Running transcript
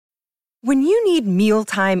When you need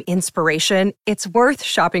mealtime inspiration, it's worth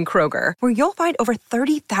shopping Kroger, where you'll find over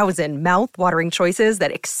 30,000 mouth-watering choices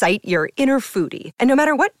that excite your inner foodie. And no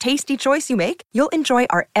matter what tasty choice you make, you'll enjoy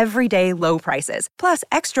our everyday low prices, plus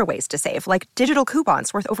extra ways to save, like digital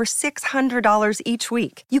coupons worth over $600 each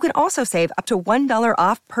week. You can also save up to $1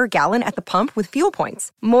 off per gallon at the pump with fuel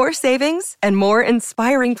points. More savings and more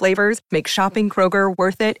inspiring flavors make shopping Kroger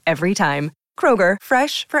worth it every time. Kroger,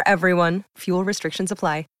 fresh for everyone. Fuel restrictions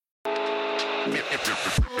apply.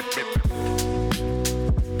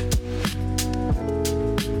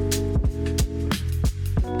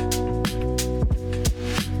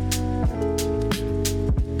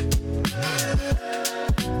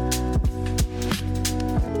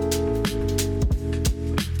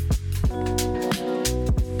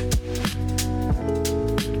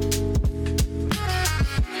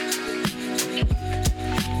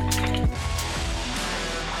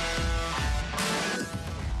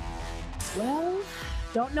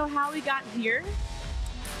 Don't know how we got here.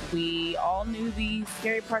 We all knew the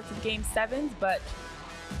scary parts of Game 7s, but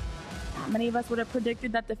not many of us would have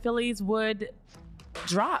predicted that the Phillies would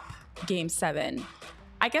drop Game 7.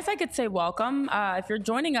 I guess I could say welcome. If you're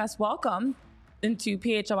joining us, welcome into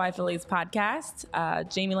PHLY Phillies podcast.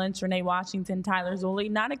 Jamie Lynch, Renee Washington, Tyler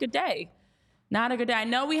Zulli. Not a good day. Not a good day. I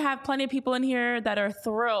know we have plenty of people in here that are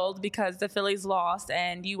thrilled because the Phillies lost,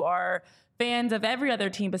 and you are fans of every other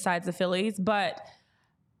team besides the Phillies, but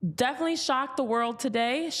definitely shocked the world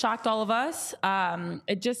today, shocked all of us.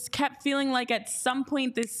 It just kept feeling like at some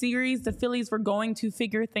point this series, the Phillies were going to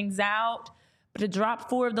figure things out. But to drop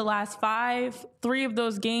 4 of the last 5, 3 of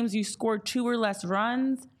those games, you scored 2 or less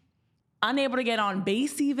runs, unable to get on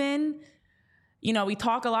base even. You know, we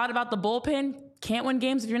talk a lot about the bullpen. Can't win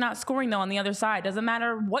games if you're not scoring, though, on the other side. Doesn't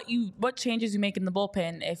matter what changes you make in the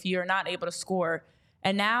bullpen if you're not able to score.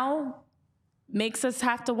 And now makes us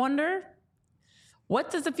have to wonder, what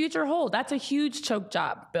does the future hold? That's a huge choke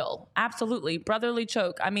job, Bill. Absolutely. Brotherly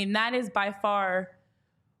choke. I mean, that is by far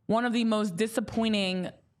one of the most disappointing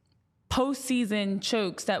postseason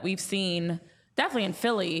chokes that we've seen, definitely in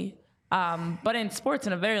Philly, but in sports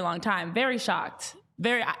in a very long time. Very shocked.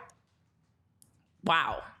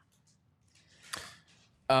 Wow.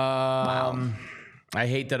 Wow. I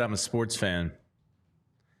hate that I'm a sports fan.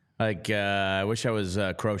 I wish I was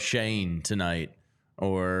crocheting tonight,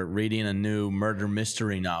 or reading a new murder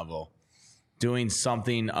mystery novel, doing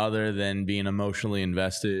something other than being emotionally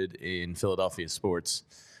invested in Philadelphia sports.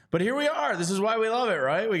 But here we are. This is why we love it,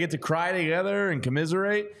 right? We get to cry together and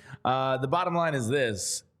commiserate. The bottom line is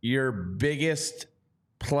this. Your biggest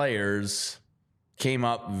players came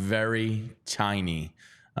up very tiny.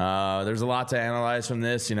 There's a lot to analyze from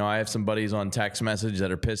this. You know, I have some buddies on text message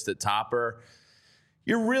that are pissed at Topper.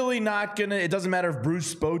 You're really not going to, it doesn't matter if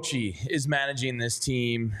Bruce Bochy is managing this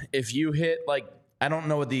team. If you hit, I don't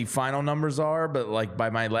know what the final numbers are, but by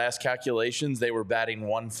my last calculations, they were batting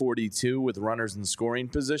 142 with runners in scoring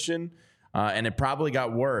position. And it probably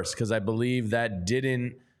got worse because I believe that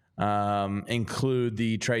didn't include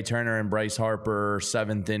the Trey Turner and Bryce Harper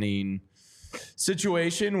 7th inning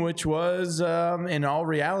situation, which was, in all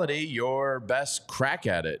reality, your best crack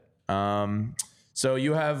at it. So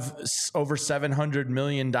you have over $700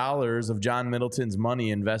 million of John Middleton's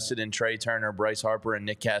money invested in Trey Turner, Bryce Harper, and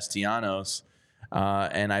Nick Castellanos.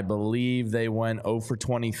 And I believe they went 0 for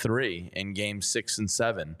 23 in games 6 and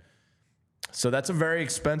 7. So that's a very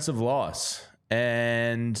expensive loss.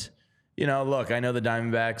 And, you know, look, I know the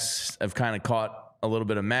Diamondbacks have kind of caught a little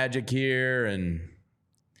bit of magic here and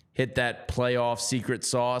hit that playoff secret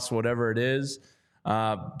sauce, whatever it is.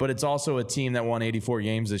 But it's also a team that won 84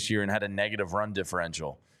 games this year and had a negative run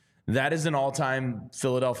differential. That is an all-time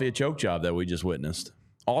Philadelphia choke job that we just witnessed.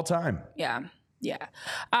 All time. Yeah.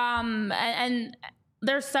 And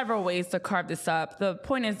there's several ways to carve this up. The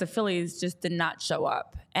point is the Phillies just did not show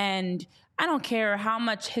up. And I don't care how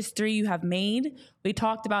much history you have made. We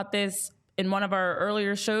talked about this in one of our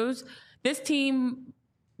earlier shows. This team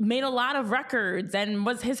made a lot of records and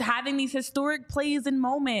was having these historic plays and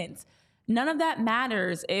moments. None of that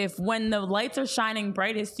matters if when the lights are shining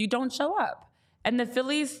brightest, you don't show up. And the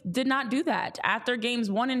Phillies did not do that. After games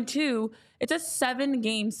 1 and 2, it's a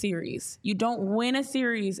 7-game series. You don't win a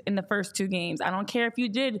series in the first 2 games. I don't care if you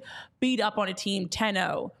did beat up on a team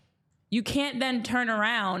 10-0. You can't then turn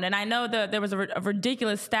around. And I know that there was a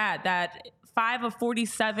ridiculous stat that 5 of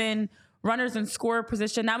 47 runners in scorer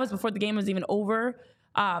position, that was before the game was even over,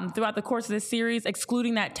 throughout the course of this series,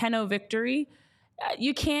 excluding that 10-0 victory.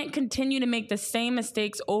 You can't continue to make the same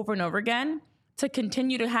mistakes over and over again to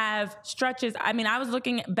continue to have stretches. I mean, I was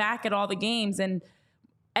looking back at all the games, and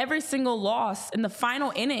every single loss in the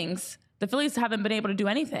final innings, The Phillies haven't been able to do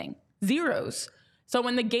anything. Zeros. So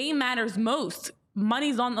when the game matters most,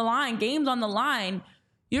 money's on the line, game's on the line,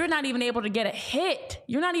 you're not even able to get a hit.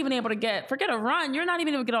 You're not even able to forget a run. You're not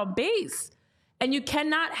even able to get on base. And you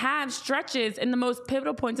cannot have stretches in the most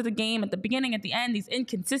pivotal points of the game, at the beginning, at the end, these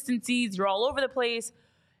inconsistencies. You're all over the place.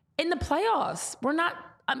 In the playoffs,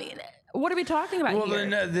 what are we talking about here?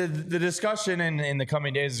 Well, then the discussion in the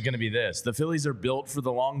coming days is going to be this. The Phillies are built for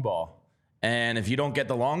the long ball. And if you don't get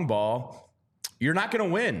the long ball, you're not going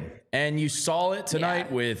to win. And you saw it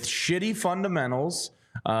tonight with shitty fundamentals.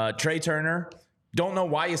 Trey Turner, don't know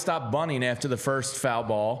why you stopped bunting after the first foul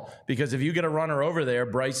ball, because if you get a runner over there,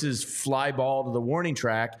 Bryce's fly ball to the warning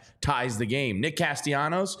track ties the game. Nick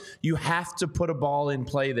Castellanos, you have to put a ball in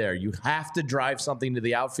play there. You have to drive something to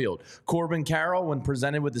the outfield. Corbin Carroll, when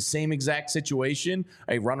presented with the same exact situation,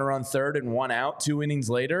 a runner on third and one out, 2 innings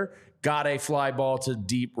later, got a fly ball to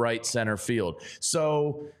deep right center field.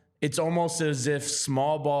 So it's almost as if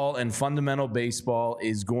small ball and fundamental baseball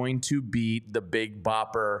is going to beat the big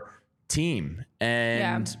bopper team.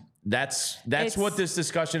 And that's what this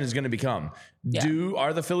discussion is going to become.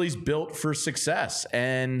 Are the Phillies built for success?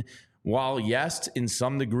 And while yes, in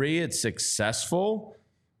some degree it's successful,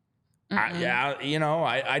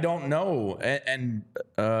 I don't know. And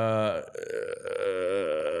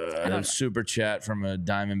super chat from a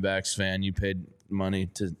Diamondbacks fan. You paid money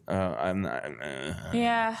to I'm not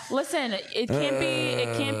listen, it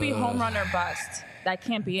can't be home run or bust. That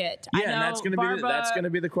can't be it. Yeah, and that's going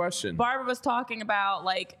to be the question. Barbara was talking about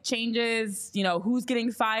like changes, who's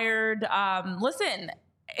getting fired. Listen,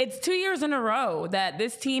 it's 2 years in a row that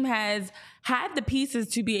this team has had the pieces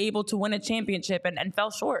to be able to win a championship and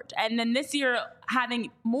fell short. And then this year,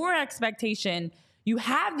 having more expectation, you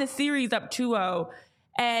have the series up 2-0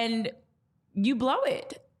 and you blow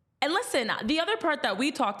it. And listen, the other part that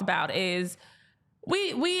we talked about is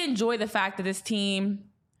we enjoy the fact that this team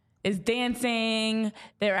is dancing,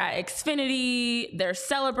 they're at Xfinity, they're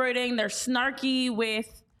celebrating, they're snarky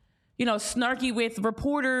with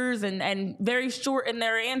reporters and very short in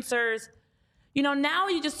their answers. Now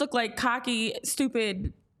you just look like cocky,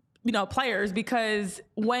 stupid, players, because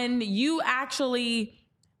when you actually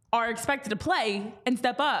are expected to play and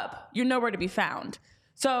step up, you're nowhere to be found.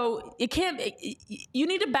 So you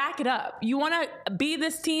need to back it up. You want to be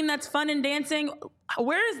this team that's fun and dancing.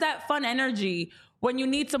 Where is that fun energy when you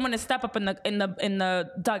need someone to step up in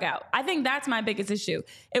the dugout? I think that's my biggest issue.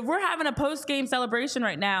 If we're having a post-game celebration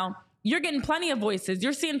right now, you're getting plenty of voices.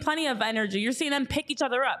 You're seeing plenty of energy. You're seeing them pick each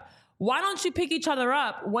other up. Why don't you pick each other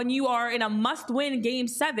up when you are in a must-win Game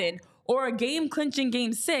 7 or a game-clinching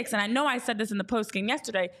Game 6? And I know I said this in the post-game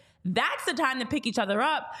yesterday. That's the time to pick each other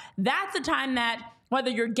up. That's the time that whether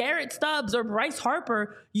you're Garrett Stubbs or Bryce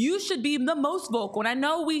Harper, you should be the most vocal. And I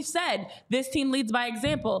know we've said this team leads by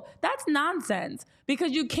example. That's nonsense,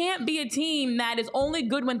 because you can't be a team that is only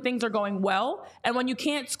good when things are going well. And when you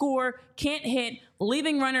can't score, can't hit,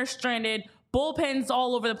 leaving runners stranded, bullpens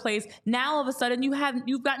all over the place, now all of a sudden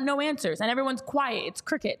you've got no answers and everyone's quiet. It's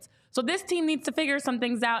crickets. So this team needs to figure some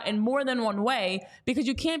things out in more than one way, because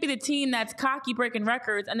you can't be the team that's cocky, breaking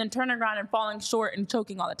records, and then turning around and falling short and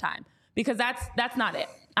choking all the time. Because that's not it.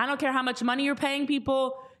 I don't care how much money you're paying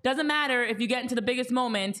people. Doesn't matter if you get into the biggest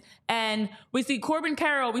moments. And we see Corbin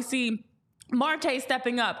Carroll, we see Marte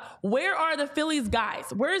stepping up. Where are the Phillies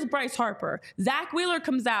guys? Where's Bryce Harper? Zach Wheeler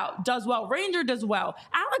comes out, does well. Ranger does well.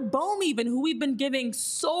 Alec Boehm, even, who we've been giving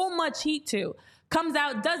so much heat to, comes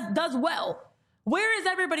out, does well. Where is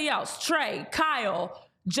everybody else? Trey, Kyle,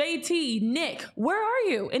 JT, Nick, where are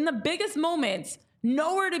you? In the biggest moments,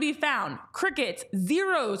 nowhere to be found. Crickets,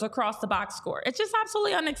 zeros across the box score. It's just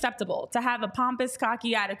absolutely unacceptable to have a pompous,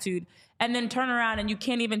 cocky attitude and then turn around and you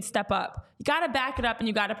can't even step up. You got to back it up and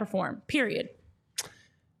you got to perform, period.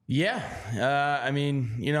 Yeah. I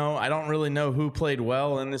don't really know who played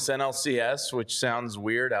well in this NLCS, which sounds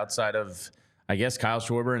weird outside of, I guess, Kyle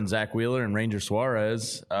Schwarber and Zach Wheeler and Ranger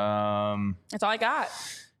Suarez. That's all I got.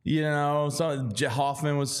 So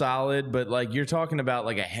Hoffman was solid, but you're talking about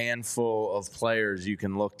a handful of players you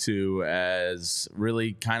can look to as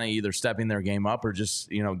really kind of either stepping their game up or just,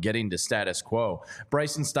 getting to status quo.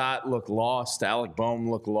 Bryson Stott looked lost. Alec Boehm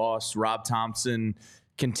looked lost. Rob Thompson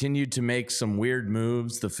continued to make some weird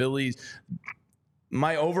moves. The Phillies,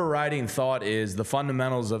 my overriding thought is the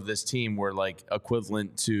fundamentals of this team were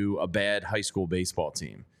equivalent to a bad high school baseball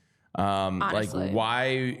team.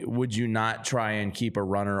 Why would you not try and keep a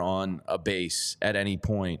runner on a base at any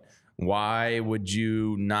point? Why would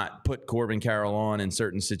you not put Corbin Carroll on in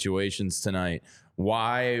certain situations tonight?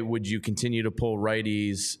 Why would you continue to pull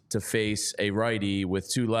righties to face a righty with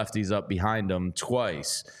two lefties up behind them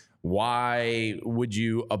twice? Why would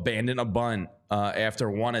you abandon a bunt after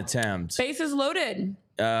one attempt? Bases loaded.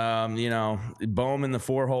 Bohm in the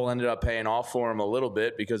 4-hole ended up paying off for him a little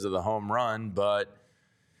bit because of the home run. But,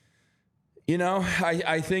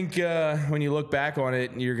 I think when you look back on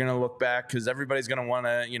it, you're going to look back because everybody's going to want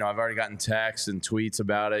to, I've already gotten texts and tweets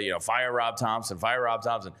about it, fire Rob Thompson.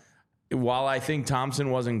 While I think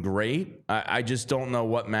Thompson wasn't great, I just don't know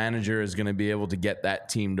what manager is going to be able to get that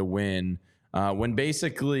team to win. When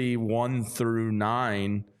basically 1 through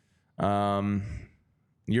 9,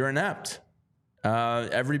 you're inept.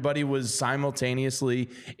 Everybody was simultaneously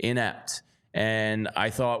inept. And I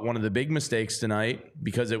thought one of the big mistakes tonight,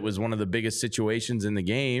 because it was one of the biggest situations in the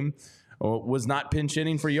game, was not pinch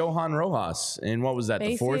hitting for Johan Rojas. And what was that,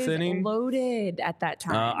 Bases the 4th inning? Loaded at that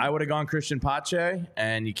time. I would have gone Christian Pache,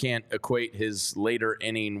 and you can't equate his later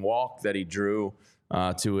inning walk that he drew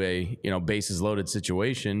to a bases loaded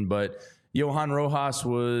situation. But Johan Rojas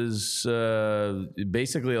was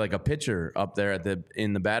basically like a pitcher up there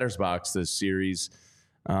in the batter's box this series.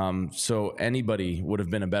 So anybody would have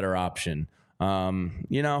been a better option.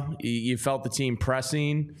 You felt the team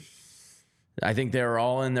pressing. I think they were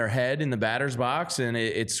all in their head in the batter's box, and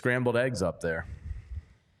it's scrambled eggs up there.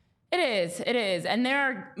 It is. And there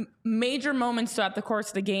are major moments throughout the course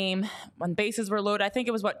of the game when bases were loaded. I think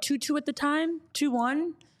it was 2-2 at the time,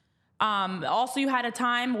 2-1. Also, you had a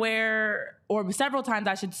time or several times,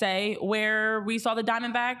 I should say, where we saw the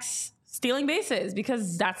Diamondbacks stealing bases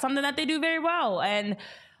because that's something that they do very well. And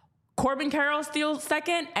Corbin Carroll steals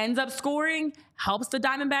second, ends up scoring, helps the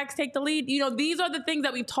Diamondbacks take the lead. These are the things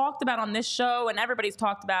that we've talked about on this show and everybody's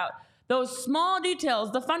talked about. Those small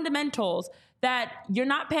details, the fundamentals that you're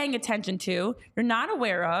not paying attention to, you're not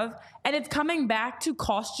aware of, and it's coming back to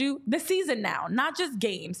cost you the season now, not just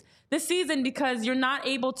games. The season, because you're not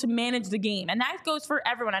able to manage the game. And that goes for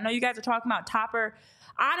everyone. I know you guys are talking about Topper.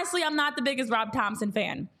 Honestly, I'm not the biggest Rob Thompson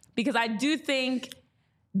fan because I do think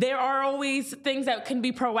there are always things that can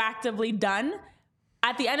be proactively done.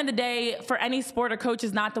 At the end of the day, for any sport, a coach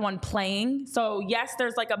is not the one playing. So yes,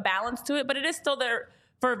 there's like a balance to it, but it is still there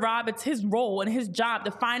for Rob. It's his role and his job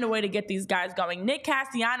to find a way to get these guys going. Nick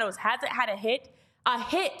Castellanos hasn't had a hit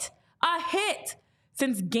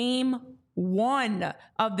since game 1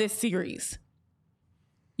 of this series.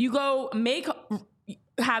 You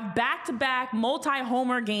have back-to-back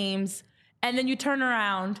multi-homer games, and then you turn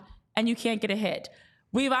around and you can't get a hit.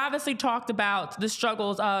 We've obviously talked about the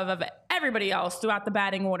struggles of everybody else throughout the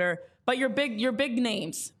batting order, but your big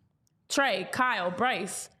names, Trey, Kyle,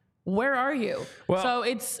 Bryce, where are you? Well, so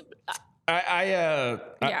it's. I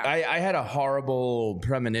had a horrible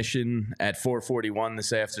premonition at 4:41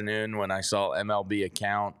 this afternoon when I saw MLB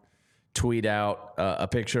account tweet out a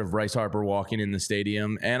picture of Bryce Harper walking in the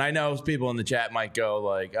stadium. And I know people in the chat might go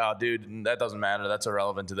like, oh, dude, that doesn't matter. That's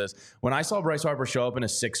irrelevant to this. When I saw Bryce Harper show up in a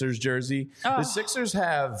Sixers jersey, the Sixers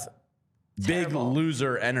have big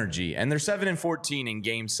loser energy, and they're 7-14 in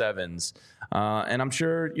game 7s. And I'm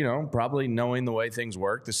sure, probably knowing the way things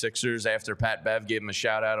work, the Sixers, after Pat Bev gave him a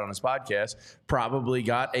shout out on his podcast, probably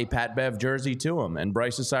got a Pat Bev jersey to him. And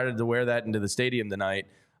Bryce decided to wear that into the stadium tonight.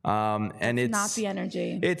 And it's not the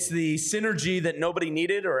energy. It's the synergy that nobody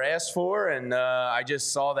needed or asked for. And I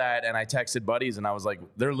just saw that and I texted buddies and I was like,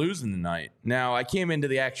 they're losing tonight. Now, I came into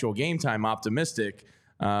the actual game time optimistic,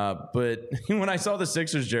 but when I saw the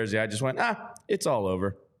Sixers jersey, I just went, it's all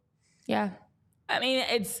over. Yeah. I mean,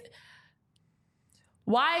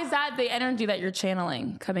 why is that the energy that you're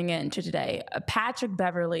channeling coming into today? A Patrick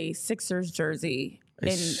Beverley Sixers jersey.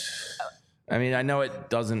 I know it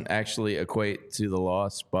doesn't actually equate to the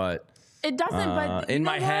loss, but it doesn't. But in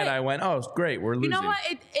my head, I went, "Oh, great, we're losing." You know what?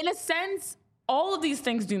 In a sense, all of these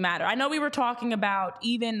things do matter. I know we were talking about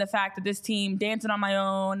even the fact that this team dancing on my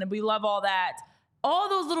own, and we love all that. All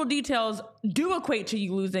those little details do equate to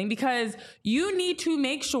you losing because you need to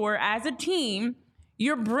make sure as a team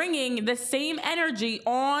you're bringing the same energy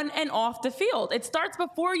on and off the field. It starts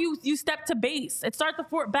before you step to base. It starts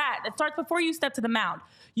before bat. It starts before you step to the mound.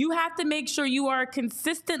 You have to make sure you are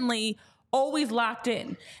consistently always locked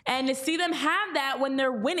in. And to see them have that when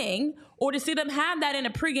they're winning, or to see them have that in a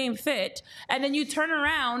pregame fit, and then you turn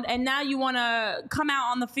around and now you want to come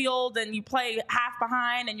out on the field and you play half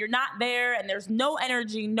behind and you're not there and there's no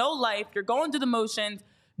energy, no life, you're going through the motions,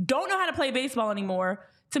 don't know how to play baseball anymore.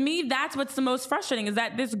 To me, that's what's the most frustrating, is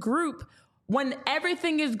that this group, when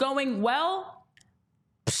everything is going well,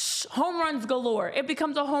 home runs galore. It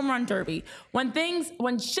becomes a home run derby. When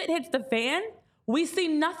shit hits the fan, we see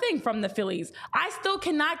nothing from the Phillies. I still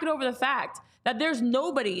cannot get over the fact that there's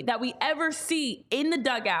nobody that we ever see in the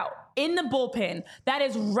dugout, in the bullpen, that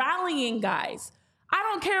is rallying guys.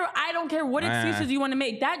 I don't care what excuses you want to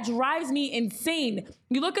make. That drives me insane.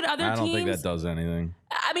 You look at other teams. I don't think that does anything.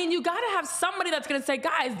 I mean, you got to have somebody that's going to say,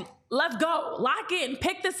 guys, let's go. Lock in.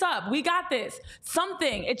 Pick this up. We got this.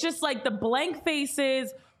 Something. It's just like the blank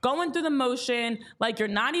faces, going through the motion, like you're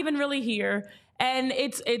not even really here. And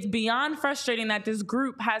it's beyond frustrating that this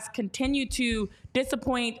group has continued to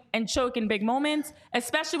disappoint and choke in big moments,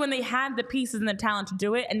 especially when they have the pieces and the talent to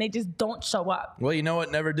do it, and they just don't show up. Well, you know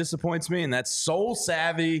what never disappoints me? And that's Soul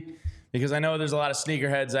Savvy, because I know there's a lot of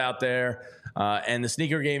sneakerheads out there, and the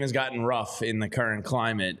sneaker game has gotten rough in the current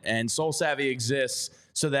climate. And Soul Savvy exists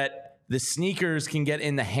so that the sneakers can get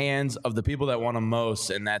in the hands of the people that want them most,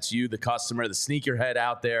 and that's you, the customer, the sneakerhead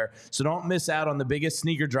out there. So don't miss out on the biggest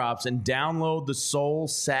sneaker drops and download the Soul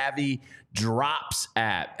Savvy Drops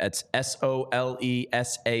app. That's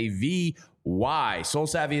SOLESAVY. Soul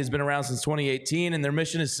Savvy has been around since 2018, and their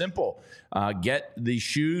mission is simple. Get the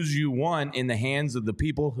shoes you want in the hands of the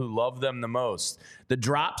people who love them the most. The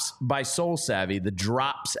Drops by Soul Savvy, the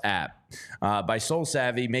Drops app by Soul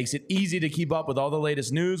Savvy, makes it easy to keep up with all the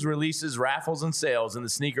latest news, releases, raffles, and sales in the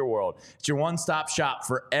sneaker world. It's your one-stop shop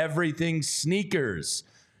for everything sneakers.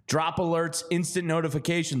 Drop alerts, instant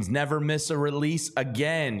notifications, never miss a release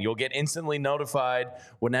again. You'll get instantly notified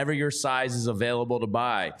whenever your size is available to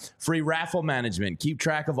buy. Free raffle management. Keep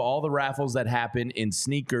track of all the raffles that happen in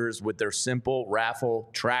sneakers with their simple raffle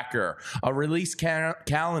tracker. A release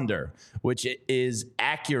calendar, which is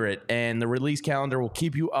accurate, and the release calendar will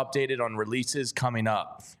keep you updated on releases coming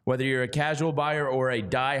up. Whether you're a casual buyer or a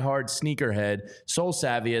die-hard sneakerhead, Soul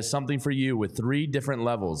Savvy has something for you with 3 different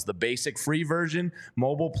levels: the basic free version,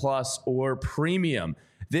 mobile plus, or premium.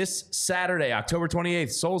 This Saturday, October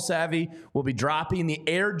 28th, Soul Savvy will be dropping the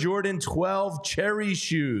Air Jordan 12 Cherry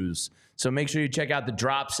shoes. So make sure you check out the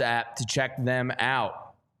Drops app to check them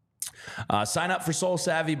out. Sign up for Soul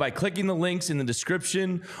Savvy by clicking the links in the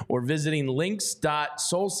description or visiting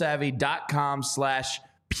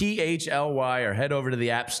links.soulsavvy.com/PHLY, or head over to the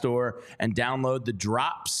App Store and download the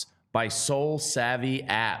Drops by Soul Savvy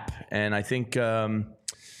app. And I think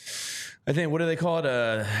what do they call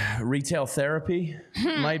it? Retail therapy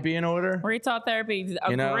might be in order. Retail therapy is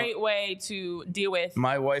a great way to deal with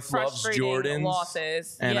my wife loves Jordans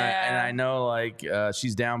losses. And I know like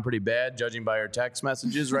she's down pretty bad, judging by her text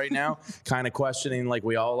messages right now, kind of questioning, like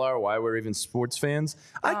we all are, why we're even sports fans.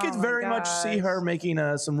 I could very much see her making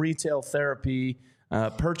some retail therapy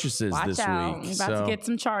purchases this week. You're about to get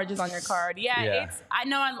some charges on your card. Yeah. I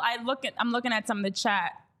know. I'm looking at some of the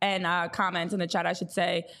chat and comments in the chat, I should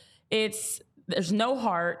say. There's no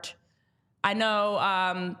heart. I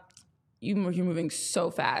know you're moving so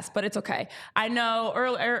fast, but it's okay. I know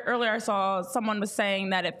earlier I saw someone was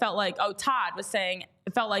saying that it felt like, Todd was saying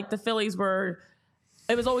it felt like the Phillies it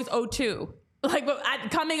was always 0-2. Like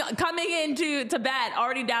coming into bat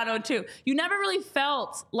already down 0-2. You never really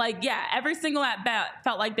felt like, every single at bat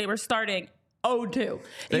felt like they were starting 0-2.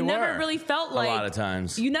 You never really felt like, a lot of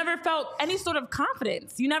times, you never felt any sort of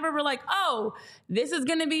confidence. You never were like, this is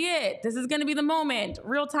going to be it. This is going to be the moment.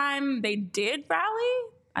 Real time, they did rally.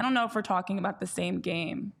 I don't know if we're talking about the same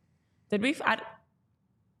game. Did we?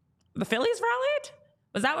 The Phillies rallied?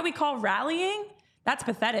 Was that what we call rallying? That's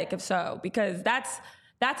pathetic if so, because that's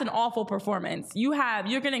an awful performance.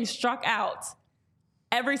 You're getting struck out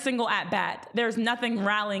every single at bat. There's nothing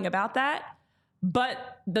rallying about that.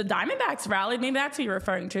 But the Diamondbacks rallied. Maybe that's who you're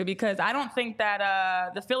referring to, because I don't think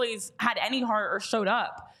that the Phillies had any heart or showed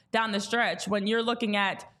up down the stretch when you're looking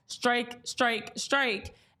at strike,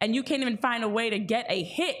 and you can't even find a way to get a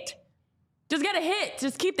hit. Just get a hit.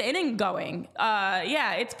 Just keep the inning going.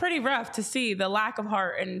 It's pretty rough to see the lack of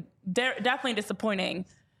heart, and definitely disappointing.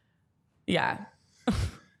 Yeah.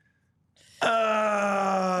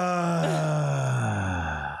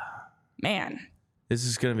 Man. This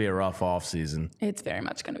is going to be a rough offseason. It's very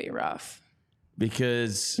much going to be rough.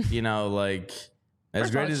 Because, like,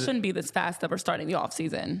 as great as it shouldn't be this fast that we're starting the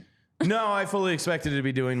offseason. No, I fully expected to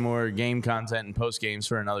be doing more game content and post games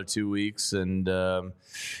for another 2 weeks. And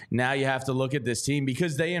now you have to look at this team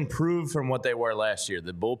because they improved from what they were last year.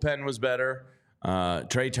 The bullpen was better.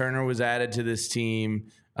 Trey Turner was added to this team.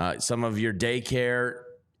 Some of your daycare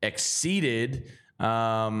exceeded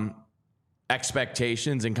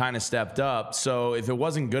expectations and kind of stepped up. So if it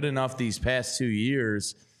wasn't good enough these past 2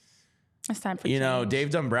 years, it's time for change. Dave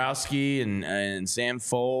Dombrowski and Sam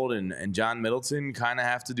Fold and John Middleton kind of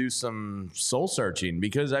have to do some soul searching,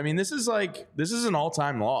 because this is an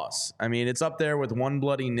all-time loss. It's up there with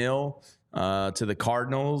 1-0 to the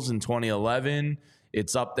Cardinals in 2011.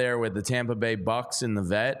 It's up there with the Tampa Bay Bucks in the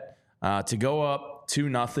vet. To go up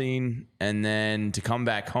 2-0 and then to come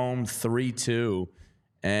back home 3-2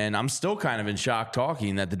 And I'm still kind of in shock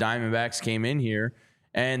talking that the Diamondbacks came in here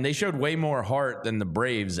and they showed way more heart than the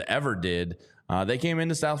Braves ever did. They came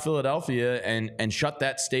into South Philadelphia and shut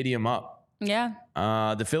that stadium up. Yeah.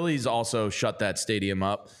 The Phillies also shut that stadium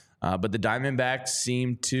up. But the Diamondbacks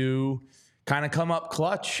seemed to kind of come up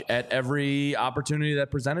clutch at every opportunity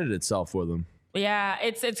that presented itself for them. Yeah,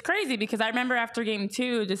 it's crazy because I remember after game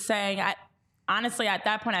 2 just saying, honestly, at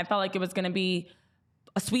that point, I felt like it was going to be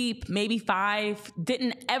a sweep, maybe 5.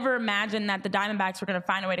 Didn't ever imagine that the Diamondbacks were going to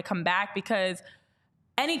find a way to come back because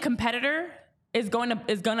any competitor is going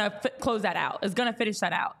to close that out, is going to finish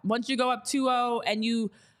that out. Once you go up 2-0 and you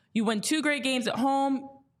win 2 great games at home,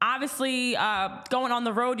 obviously going on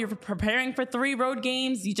the road, you're preparing for 3 road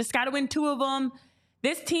games. You just got to win 2 of them.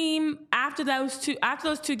 This team, after those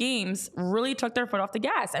two games, really took their foot off the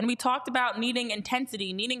gas. And we talked about needing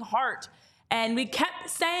intensity, needing heart. And we kept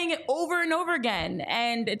saying it over and over again.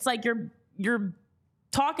 And it's like you're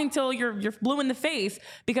talking till you're blue in the face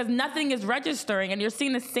because nothing is registering and you're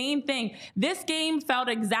seeing the same thing. This game felt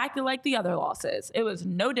exactly like the other losses. It was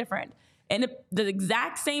no different. And the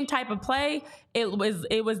exact same type of play, it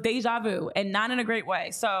was deja vu and not in a great way.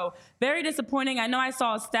 So very disappointing. I know I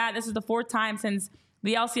saw a stat. This is the 4th time since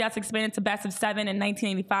the LCS expanded to best of 7 in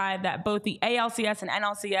 1985 that both the ALCS and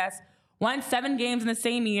NLCS won 7 games in the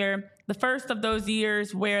same year. The first of those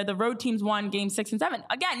years where the road teams won games 6 and 7.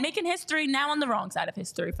 Again, making history now on the wrong side of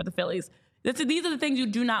history for the Phillies. These are the things you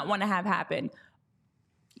do not want to have happen.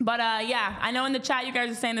 But, yeah, I know in the chat you guys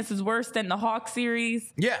are saying this is worse than the Hawks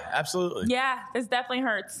series. Yeah, absolutely. Yeah, this definitely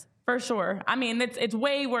hurts for sure. I mean, it's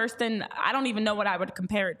way worse than I don't even know what I would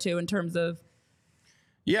compare it to in terms of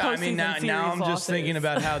Yeah, I mean, now I'm losses. just thinking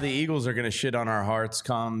about how the Eagles are going to shit on our hearts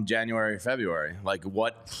come January, February. Like,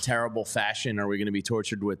 what terrible fashion are we going to be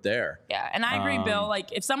tortured with there? Yeah, and I agree, Bill.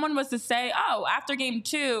 Like, if someone was to say, oh, after game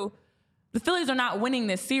 2, the Phillies are not winning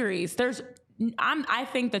this series, I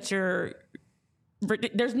think that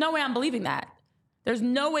there's no way I'm believing that. There's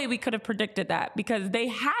no way we could have predicted that because they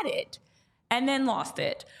had it and then lost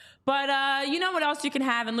it. But you know what else you can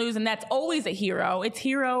have and lose, and that's always a hero. It's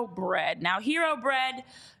hero bread. Now, hero bread,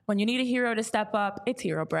 when you need a hero to step up, it's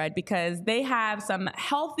hero bread because they have some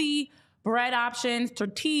healthy bread options,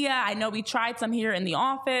 tortilla. I know we tried some here in the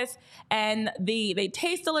office, and they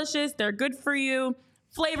taste delicious. They're good for you,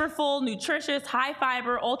 flavorful, nutritious, high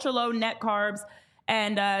fiber, ultra low net carbs,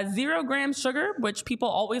 and 0 grams sugar, which people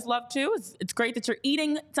always love too. It's great that you're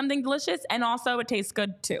eating something delicious, and also it tastes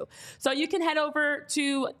good too. So you can head over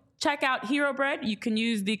to check out Hero Bread. You can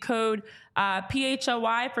use the code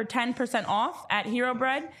PHOY for 10% off at Hero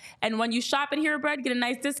Bread. And when you shop at Hero Bread, get a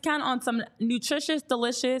nice discount on some nutritious,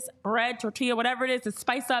 delicious bread, tortilla, whatever it is to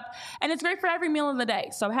spice up. And it's great for every meal of the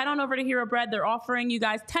day. So head on over to Hero Bread. They're offering you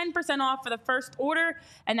guys 10% off for the first order,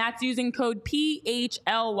 and that's using code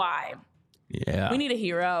PHLY. Yeah, we need a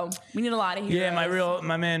hero. We need a lot of heroes. Yeah,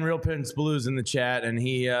 my man, Real Prince Blue's in the chat, and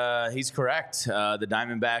he's correct. The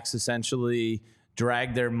Diamondbacks essentially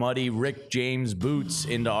dragged their muddy Rick James boots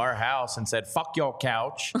into our house and said, fuck your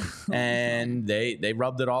couch. And they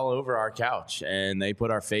rubbed it all over our couch, and they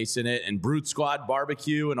put our face in it. And Brute Squad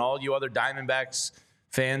Barbecue and all you other Diamondbacks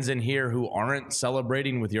fans in here who aren't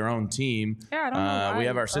celebrating with your own team. Yeah, I don't know why we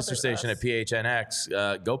have our sister station at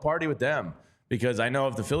PHNX. Go party with them. Because I know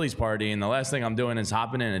of the Phillies party, and the last thing I'm doing is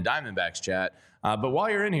hopping in a Diamondbacks chat. But while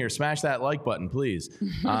you're in here, smash that like button, please.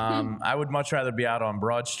 I would much rather be out on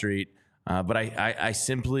Broad Street, but I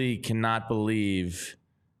simply cannot believe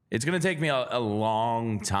it's going to take me a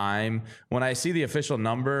long time. When I see the official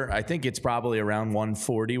number, I think it's probably around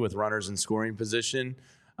 140 with runners in scoring position.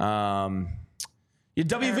 WV,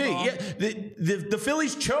 yeah, the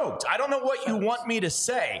Phillies choked. I don't know what you want me to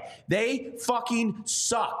say. They fucking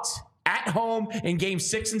sucked. At home in game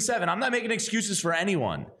 6 and 7. I'm not making excuses for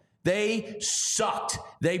anyone. They sucked.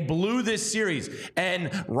 They blew this series.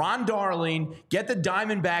 And Ron Darling, get the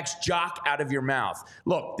Diamondbacks jock out of your mouth.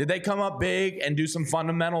 Look, did they come up big and do some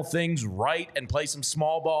fundamental things right and play some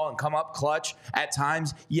small ball and come up clutch at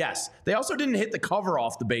times? Yes. They also didn't hit the cover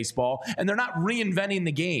off the baseball, and they're not reinventing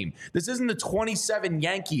the game. This isn't the 27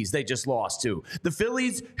 Yankees they just lost to. The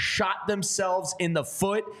Phillies shot themselves in the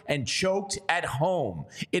foot and choked at home.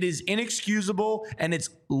 It is inexcusable, and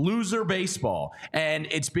it's loser baseball. And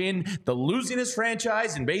it's been the losingest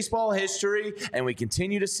franchise in baseball history, and we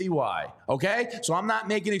continue to see why. Okay? So I'm not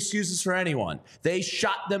making excuses for anyone. They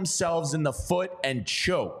shot themselves in the foot and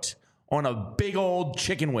choked on a big old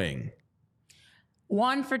chicken wing.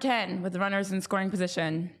 1 for 10 with runners in scoring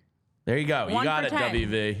position. There you go. You got it, 10.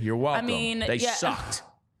 WV. You're welcome. I mean, they sucked.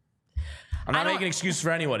 I'm not making excuses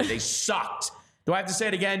for anybody. They sucked. Do I have to say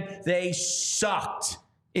it again? They sucked.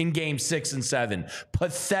 in game 6 and 7.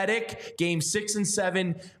 Pathetic game 6 and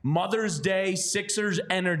 7, Mother's Day, Sixers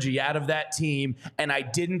energy out of that team, and I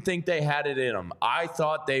didn't think they had it in them. I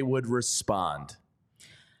thought they would respond.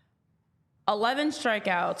 11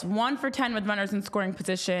 strikeouts, 1 for 10 with runners in scoring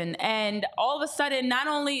position, and all of a sudden, not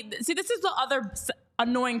only see, this is the other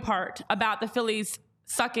annoying part about the Phillies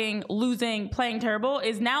sucking, losing, playing terrible,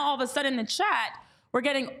 is now all of a sudden in the chat, we're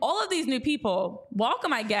getting all of these new people.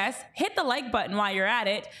 Welcome, I guess. Hit the like button while you're at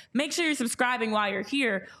it. Make sure you're subscribing while you're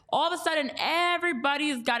here. All of a sudden,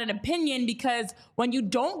 everybody's got an opinion because when you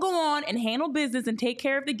don't go on and handle business and take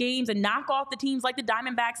care of the games and knock off the teams like the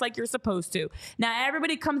Diamondbacks like you're supposed to, now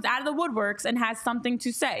everybody comes out of the woodworks and has something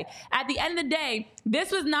to say. At the end of the day, this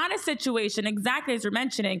was not a situation, exactly as you're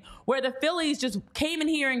mentioning, where the Phillies just came in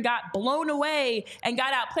here and got blown away and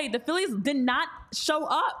got outplayed. The Phillies did not show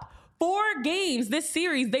up. 4 games this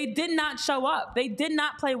series, they did not show up. They did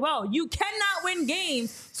not play well. You cannot win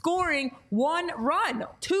games scoring 1 run,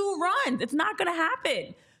 2 runs. It's not going to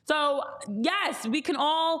happen. So, yes, we can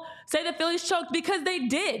all say the Phillies choked because they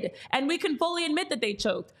did, and we can fully admit that they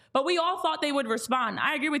choked. But we all thought they would respond.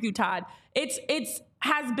 I agree with you, Todd. It's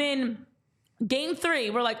has been Game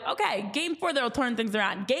 3, we're like, okay, Game 4, they'll turn things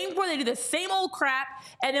around. Game 4, they do the same old crap,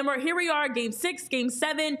 and then here we are, Game 6, Game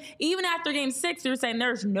 7. Even after Game 6, you're saying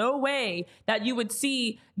there's no way that you would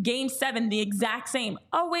see Game 7 the exact same.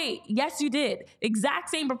 Oh, wait, yes, you did.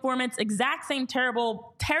 Exact same performance, exact same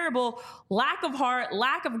terrible lack of heart,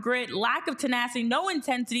 lack of grit, lack of tenacity, no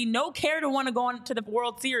intensity, no care to want to go on to the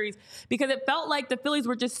World Series because it felt like the Phillies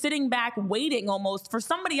were just sitting back waiting almost for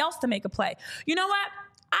somebody else to make a play. You know what?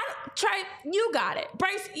 You got it.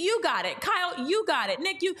 Bryce, you got it. Kyle, you got it.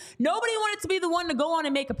 Nick, nobody wanted to be the one to go on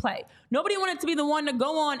and make a play. Nobody wanted to be the one to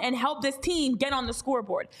go on and help this team get on the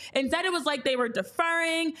scoreboard. Instead, it was like they were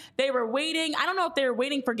deferring. They were waiting. I don't know if they were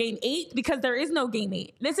waiting for Game 8 because there is no Game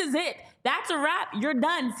 8. This is it. That's a wrap. You're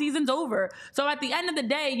done. Season's over. So at the end of the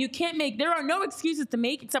day, there are no excuses to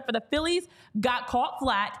make except for the Phillies got caught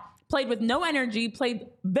flat, played with no energy, played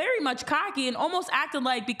very much cocky, and almost acted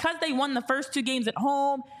like because they won the first 2 games at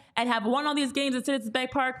home and have won all these games at Citizens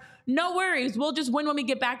Bank Park, no worries, we'll just win when we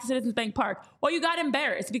get back to Citizens Bank Park. Well, you got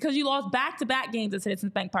embarrassed because you lost back-to-back games at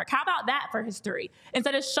Citizens Bank Park. How about that for history?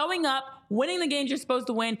 Instead of showing up, winning the games you're supposed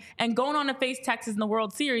to win, and going on to face Texas in the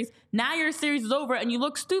World Series, now your series is over and you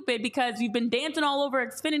look stupid because you've been dancing all over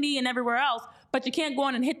Xfinity and everywhere else, but you can't go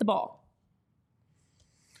on and hit the ball.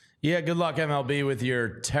 Yeah, good luck, MLB, with your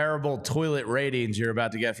terrible toilet ratings you're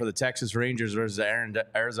about to get for the Texas Rangers versus the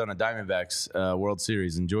Arizona Diamondbacks World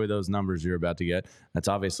Series. Enjoy those numbers you're about to get. That's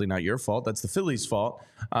obviously not your fault. That's the Phillies' fault.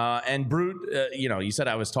 And Brute, you said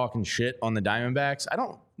I was talking shit on the Diamondbacks. I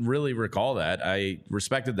don't really recall that. I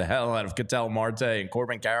respected the hell out of Ketel Marte and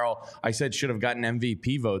Corbin Carroll. I said should have gotten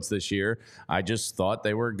MVP votes this year. I just thought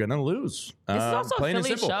they were going to lose. This is also a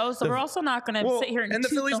Philly show, so we're also not going to sit here and the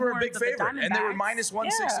Phillies were a big favorite, and they were minus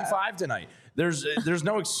 165 yeah. tonight. There's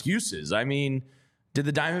no excuses. I mean, did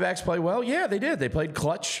the Diamondbacks play well? Yeah, they did. They played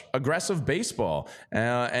clutch, aggressive baseball,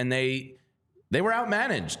 and they were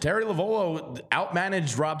outmanaged. Terry Lovolo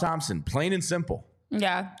outmanaged Rob Thompson, plain and simple.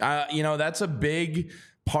 Yeah. That's a big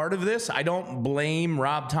part of this. I don't blame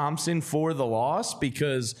Rob Thompson for the loss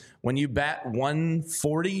because when you bat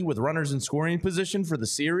 140 with runners in scoring position for the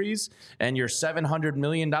series and your $700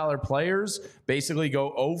 million players basically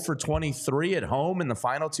go 0 for 23 at home in the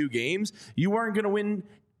final 2 games, you weren't going to win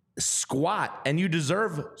squat, and you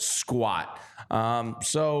deserve squat.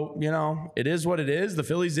 So, it is what it is. The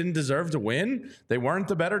Phillies didn't deserve to win. They weren't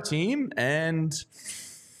the better team, and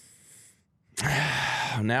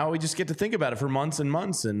now we just get to think about it for months and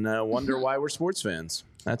months and wonder why we're sports fans.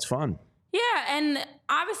 That's fun. Yeah, and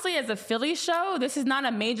obviously as a Phillies show, this is not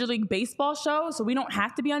a Major League Baseball show, so we don't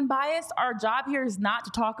have to be unbiased. Our job here is not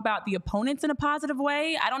to talk about the opponents in a positive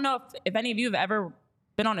way. I don't know if any of you have ever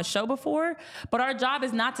been on a show before, but our job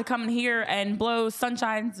is not to come in here and blow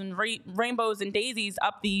sunshines and rainbows and daisies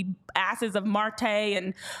up the asses of Marte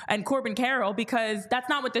and Corbin Carroll, because that's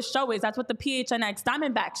not what this show is. That's what the PHNX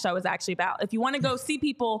Diamondbacks show is actually about. If you want to go see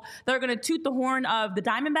people that are going to toot the horn of the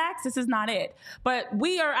Diamondbacks, this is not it. But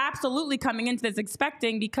we are absolutely coming into this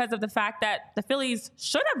expecting, because of the fact that the Phillies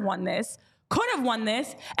should have won this, could have won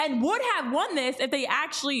this, and would have won this if they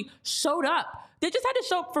actually showed up. They just had to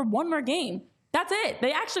show up for one more game. That's it.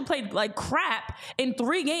 They actually played like crap in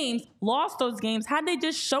 3 games, lost those games. Had they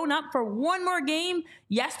just shown up for one more game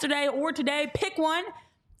yesterday or today, pick one,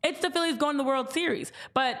 it's the Phillies going to the World Series.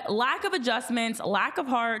 But lack of adjustments, lack of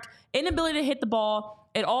heart, inability to hit the ball,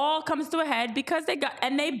 it all comes to a head because they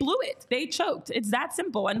blew it. They choked. It's that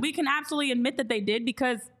simple. And we can absolutely admit that they did,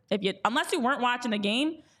 because unless you weren't watching the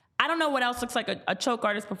game, I don't know what else looks like a choke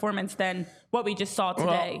artist performance than what we just saw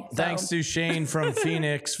today. Well, thanks to Shane from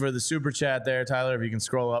Phoenix for the super chat there. Tyler, if you can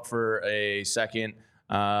scroll up for a second.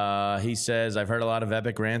 He says, I've heard a lot of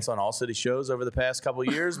epic rants on All City shows over the past couple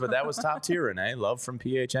of years, but that was top tier, Renee. Love from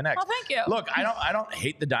PHNX. Oh, thank you. Look, I don't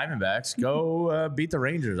hate the Diamondbacks. Go beat the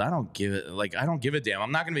Rangers. I don't give a damn.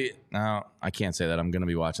 I'm not going to be, no, I can't say that. I'm going to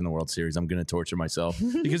be watching the World Series. I'm going to torture myself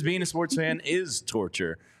because being a sports fan is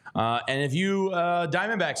torture. And if you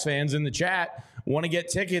Diamondbacks fans in the chat want to get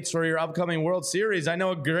tickets for your upcoming World Series, I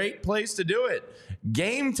know a great place to do it.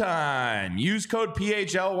 Game Time. Use code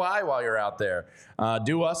PHLY while you're out there.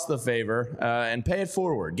 Do us the favor and pay it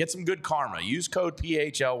forward. Get some good karma. Use code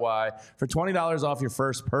PHLY for $20 off your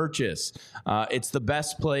first purchase. It's the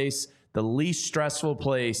best place, the least stressful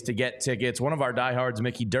place to get tickets. One of our diehards,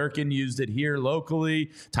 Mickey Durkin, used it here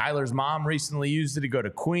locally. Tyler's mom recently used it to go to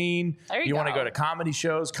Queen. You want to go to comedy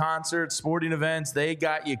shows, concerts, sporting events, they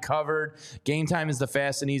got you covered. Game Time is the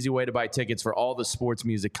fast and easy way to buy tickets for all the sports,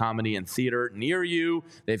 music, comedy, and theater near you.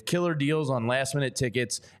 They have killer deals on last-minute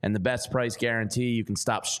tickets and the best price guarantee. You can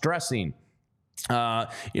stop stressing.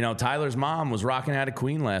 Tyler's mom was rocking out of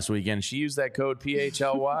Queen last weekend. She used that code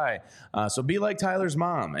PHLY. So be like Tyler's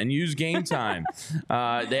mom and use Game Time.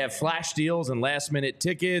 They have flash deals and last minute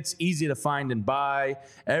tickets, easy to find and buy.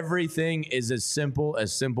 Everything is as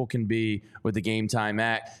simple can be with the Game Time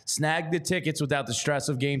app. Snag the tickets without the stress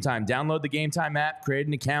of Game Time. Download the Game Time app, create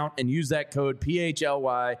an account, and use that code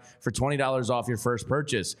PHLY for $20 off your first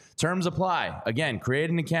purchase. Terms apply. Again, create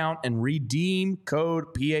an account and redeem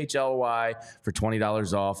code PHLY for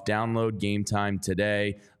 $20 off. Download Game Time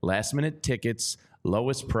today. Last minute tickets,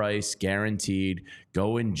 lowest price, guaranteed.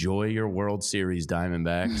 Go enjoy your World Series,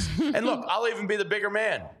 Diamondbacks. And look, I'll even be the bigger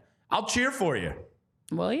man. I'll cheer for you.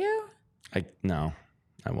 Will you? No,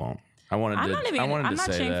 I won't. I'm not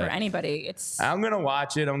cheering for anybody. I'm gonna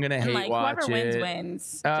watch it. I'm gonna hate watch it. Whoever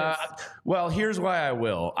wins. Well, here's why I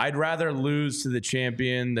will. I'd rather lose to the that's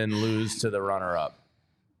than lose to the runner-up.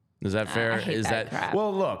 Is that fair? Is that crap.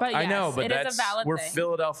 Well? Look, but yes, I know, but we're thing.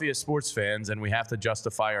 Philadelphia sports fans, and we have to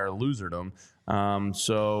justify our loserdom.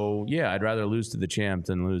 So yeah, I'd rather lose to the champ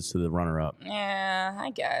than lose to the runner-up. Yeah,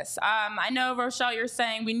 I guess. I know, Rochelle, you're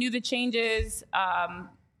saying we knew the changes.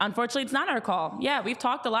 Unfortunately, it's not our call. Yeah, we've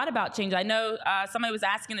talked a lot about change. I know somebody was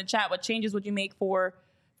asking in the chat, what changes would you make for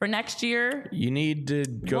next year? You need to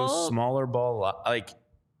go smaller ball.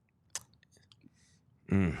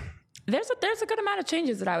 There's a good amount of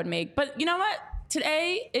changes that I would make. But you know what?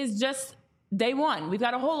 Today is just day one. We've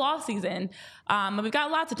got a whole off season, and we've got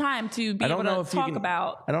lots of time to be able to talk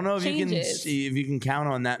about. I don't know if changes. you can count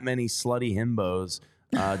on that many slutty himbos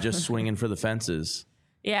just swinging for the fences.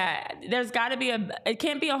 Yeah, there's got to be it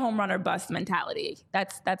can't be a home run or bust mentality.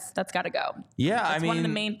 That's got to go. Yeah, that's one of the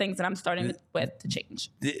main things that I'm starting with to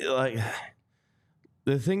change. The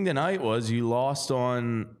thing tonight was you lost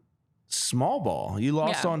on small ball. You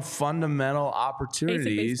lost on fundamental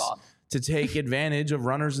opportunities to take advantage of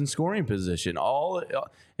runners in scoring position.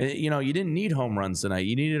 You didn't need home runs tonight.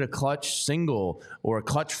 You needed a clutch single or a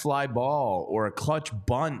clutch fly ball or a clutch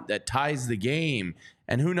bunt that ties the game.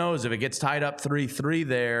 And who knows if it gets tied up 3-3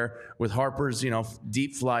 there with Harper's,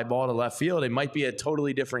 deep fly ball to left field, it might be a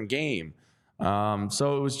totally different game.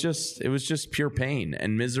 So it was just pure pain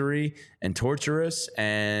and misery and torturous.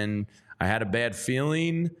 And I had a bad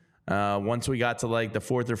feeling once we got to the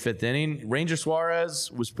fourth or fifth inning. Ranger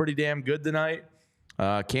Suarez was pretty damn good tonight.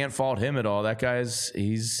 Can't fault him at all. That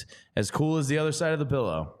he's as cool as the other side of the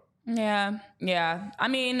pillow. Yeah. I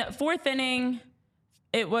mean, fourth inning,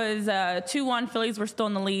 it was 2-1. Phillies were still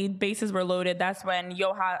in the lead. Bases were loaded. That's when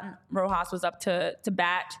Johan Rojas was up to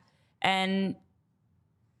bat, and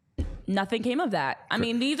nothing came of that. I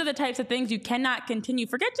mean, these are the types of things you cannot continue.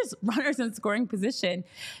 Forget just runners in scoring position.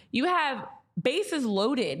 You have bases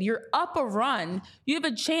loaded. You're up a run. You have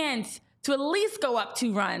a chance to at least go up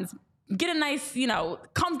 2 runs. Get a nice,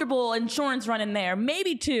 comfortable insurance run in there,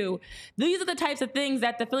 maybe 2. These are the types of things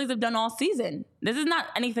that the Phillies have done all season. This is not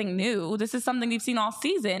anything new. This is something we've seen all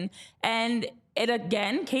season. And it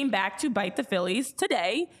again came back to bite the Phillies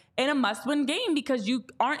today in a must-win game because you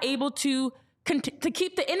aren't able to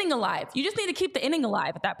keep the inning alive. You just need to keep the inning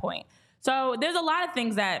alive at that point. So there's a lot of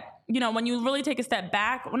things that, when you really take a step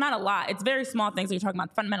back, well, not a lot. It's very small things when you're talking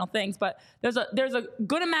about fundamental things, but there's a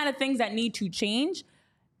good amount of things that need to change.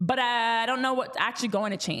 But I don't know what's actually going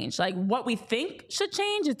to change. What we think should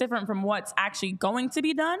change is different from what's actually going to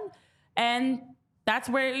be done. And that's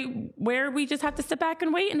where we just have to sit back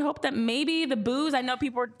and wait and hope that maybe the boos, I know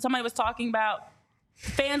somebody was talking about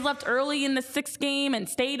fans left early in the 6th game and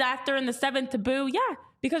stayed after in the 7th to boo. Yeah,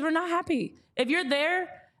 because we're not happy. If you're there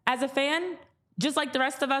as a fan, just like the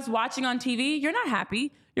rest of us watching on TV, you're not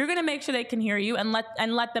happy. You're going to make sure they can hear you and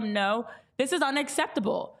let them know this is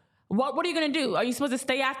unacceptable. What are you going to do? Are you supposed to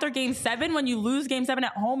stay after Game 7 when you lose Game 7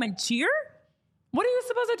 at home and cheer? What are you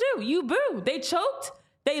supposed to do? You boo. They choked.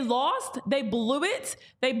 They lost. They blew it.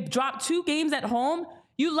 They dropped 2 games at home.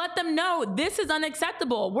 You let them know this is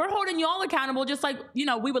unacceptable. We're holding you all accountable, just like,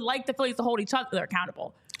 we would like the Phillies to hold each other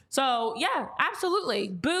accountable. So yeah, absolutely.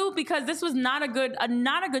 Boo, because this was not a good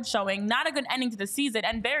showing, not a good ending to the season,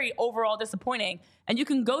 and very overall disappointing. And you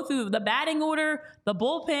can go through the batting order, the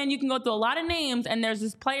bullpen, you can go through a lot of names, and there's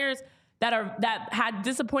just players that had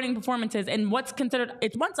disappointing performances in what's considered,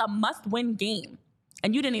 it's once a must-win game.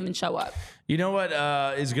 And you didn't even show up. You know what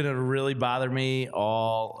is going to really bother me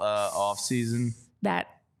all off season? That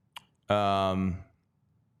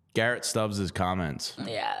Garrett Stubbs' comments.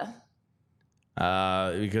 Yeah.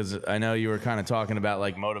 Because I know you were kind of talking about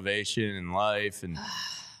like motivation in life, and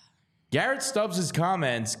Garrett Stubbs'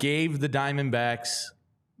 comments gave the Diamondbacks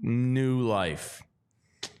new life.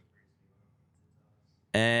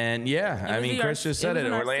 And yeah, I mean, Chris just said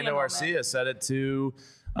it. Orlando Arcia said it to,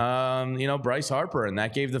 Bryce Harper, and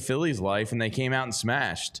that gave the Phillies life, and they came out and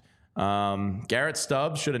smashed. Garrett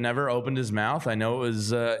Stubbs should have never opened his mouth. I know it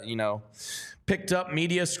was, picked up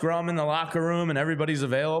media scrum in the locker room and everybody's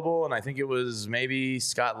available. And I think it was maybe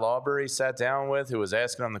Scott Lawbury sat down with who was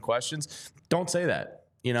asking him the questions. Don't say that.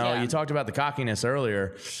 You talked about the cockiness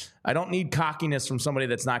earlier. I don't need cockiness from somebody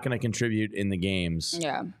that's not going to contribute in the games.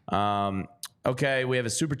 Yeah. Okay, we have a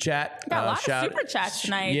super chat. Got a lot of super chats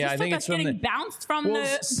tonight. Yeah, just I think it's getting bounced from the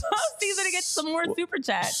postseason to get some more super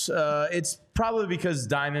chats. It's probably because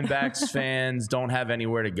Diamondbacks fans don't have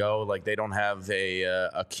anywhere to go. Like, they don't have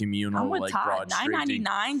a communal, like, Broad Street.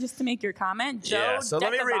 $9.99 just to make your comment. Joe, yeah, so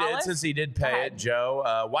let me read it since he did pay it,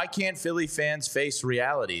 Joe. Why can't Philly fans face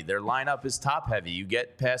reality? Their lineup is top heavy. You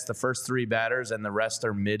get past the first 3 batters and the rest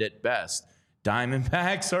are mid at best.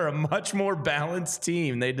 Diamondbacks are a much more balanced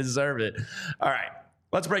team. They deserve it. All right,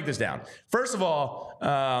 let's break this down. First of all,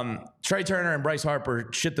 Trey Turner and Bryce Harper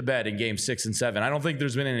shit the bed in Game 6 and 7. I don't think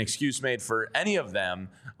there's been an excuse made for any of them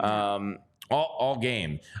all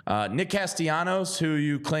game. Nick Castellanos, who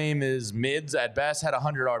you claim is mids at best, had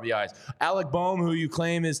 100 RBIs. Alec Boehm, who you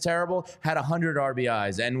claim is terrible, had 100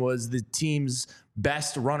 RBIs and was the team's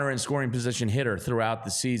best runner in scoring position hitter throughout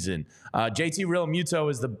the season. JT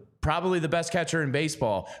Realmuto is probably the best catcher in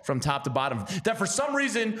baseball from top to bottom, that for some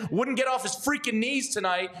reason wouldn't get off his freaking knees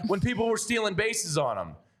tonight when people were stealing bases on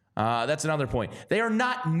him. That's another point. They are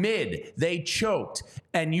not mid. They choked.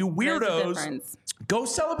 And you weirdos, go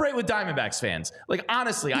celebrate with Diamondbacks fans. Like,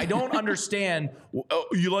 honestly, I don't understand.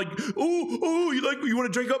 You want to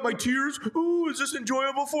drink up my tears? Ooh, is this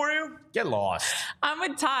enjoyable for you? Get lost. I'm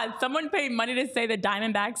with Todd. Someone paid money to say the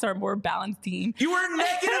Diamondbacks are a more balanced team. You were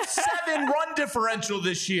 -7 run differential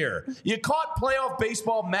this year. You caught playoff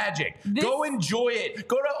baseball magic. Go enjoy it.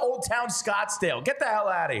 Go to Old Town Scottsdale. Get the hell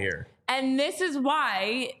out of here. And this is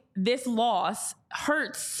why this loss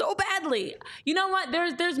hurts so badly. You know what?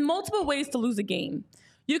 There's multiple ways to lose a game.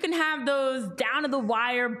 You can have those down to the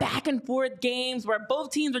wire, back and forth games where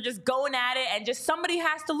both teams are just going at it and just somebody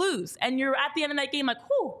has to lose. And you're at the end of that game like,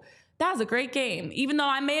 whew, that was a great game, even though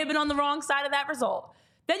I may have been on the wrong side of that result.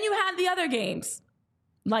 Then you have the other games,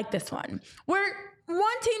 like this one, where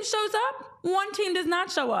one team shows up, one team does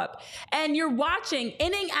not show up. And you're watching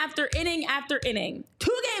inning after inning after inning,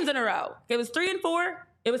 2 games in a row. It was 3 and 4.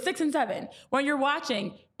 It was 6 and 7. When you're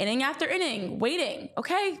watching inning after inning, waiting.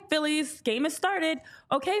 Okay, Phillies, game has started.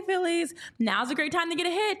 Okay, Phillies, now's a great time to get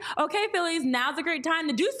a hit. Okay, Phillies, now's a great time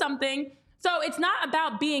to do something. So it's not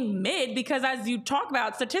about being mid, because as you talk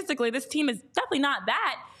about statistically, this team is definitely not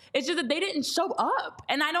that. It's just that they didn't show up.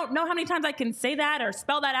 And I don't know how many times I can say that or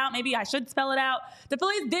spell that out. Maybe I should spell it out. The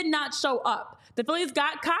Phillies did not show up. The Phillies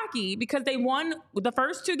got cocky because they won the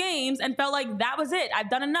first 2 games and felt like that was it. I've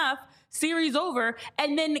done enough. Series over.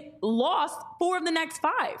 And then lost 4 of the next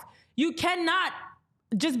 5. You cannot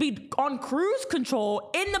just be on cruise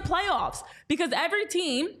control in the playoffs, because every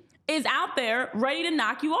team is out there ready to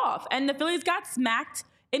knock you off. And the Phillies got smacked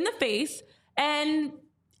in the face. And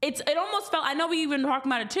it almost felt, I know we even talked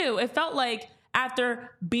about it too, it felt like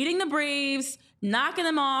after beating the Braves, knocking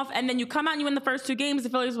them off, and then you come out and you win the first 2 games, the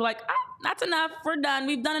Phillies were like, that's enough, we're done,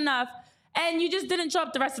 we've done enough. And you just didn't show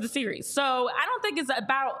up the rest of the series. So I don't think it's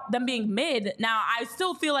about them being mid. Now, I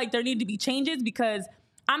still feel like there need to be changes, because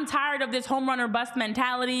I'm tired of this home run or bust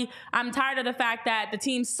mentality. I'm tired of the fact that the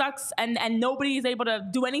team sucks and nobody is able to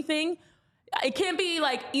do anything. It can't be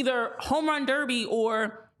like either home run derby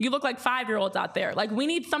or you look like 5-year-olds out there. Like, we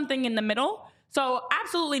need something in the middle. So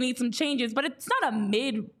absolutely need some changes, but it's not a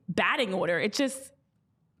mid batting order. It's just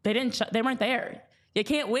They weren't there. You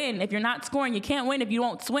can't win if you're not scoring. You can't win if you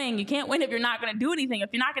don't swing. You can't win if you're not going to do anything, if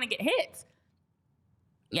you're not going to get hits.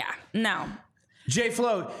 Yeah, no. Jay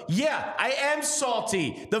Float, yeah, I am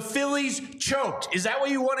salty. The Phillies choked. Is that what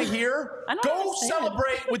you want to hear? Go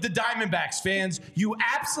celebrate with the Diamondbacks fans, you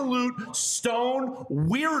absolute stone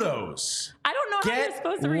weirdos. I don't know how you're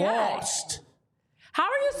supposed to react. Lost. How are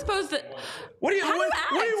you supposed to? What do you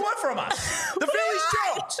want from us? The Phillies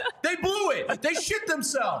choked. They blew it. They shit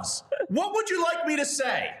themselves. What would you like me to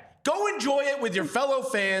say? Go enjoy it with your fellow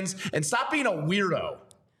fans and stop being a weirdo.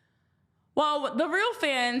 Well, the real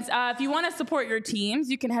fans, if you want to support your teams,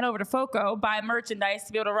 you can head over to FOCO, buy merchandise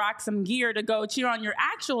to be able to rock some gear to go cheer on your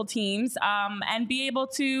actual teams, and be able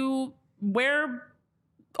to wear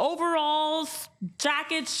overalls,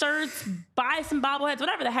 jackets, shirts, buy some bobbleheads,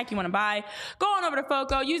 whatever the heck you want to buy. Go on over to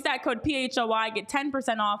FOCO, use that code PHOY, get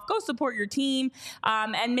 10% off. Go support your team,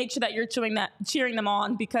 and make sure that you're cheering them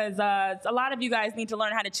on, because a lot of you guys need to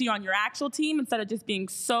learn how to cheer on your actual team instead of just being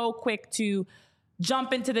so quick to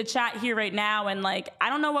jump into the chat here right now and I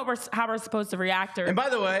don't know how we're supposed to react. And by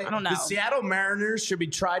the way, I don't know. The Seattle Mariners should be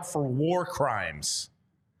tried for war crimes.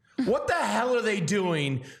 What the hell are they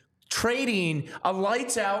doing trading a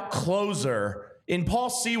lights-out closer in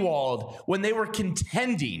Paul Sewald when they were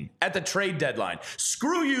contending at the trade deadline?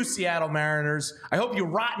 Screw you, Seattle Mariners. I hope you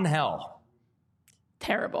rot in hell.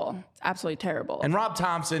 Terrible. Absolutely terrible. And Rob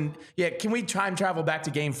Thompson, can we time travel back to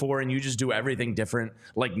Game 4 and you just do everything different?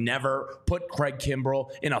 Like never put Craig Kimbrell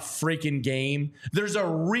in a freaking game? There's a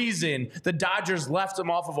reason the Dodgers left him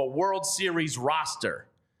off of a World Series roster.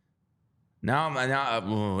 Now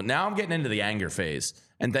I'm getting into the anger phase.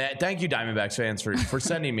 And thank you, Diamondbacks fans, for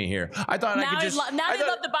sending me here. I thought I could just... Now they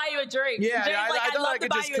love to buy you a drink. Yeah, I thought I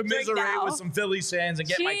could just commiserate with some Phillies fans and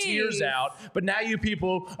get my tears out. But now you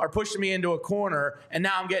people are pushing me into a corner, and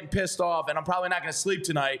now I'm getting pissed off, and I'm probably not going to sleep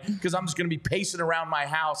tonight because I'm just going to be pacing around my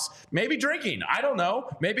house, maybe drinking. I don't know.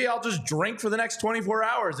 Maybe I'll just drink for the next 24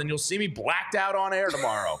 hours, and you'll see me blacked out on air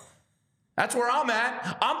tomorrow. That's where I'm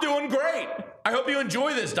at. I'm doing great. I hope you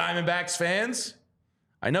enjoy this, Diamondbacks fans.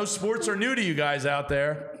 I know sports are new to you guys out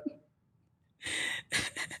there.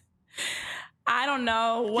 I don't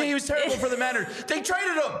know. He was terrible for the Mariners. They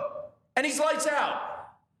traded him, and he's lights out.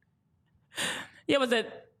 Yeah, was it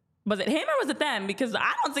him or was it them? Because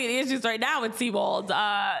I don't see any issues right now with Sewald.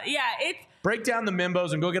 Break down the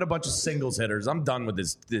Mimbos and go get a bunch of singles hitters. I'm done with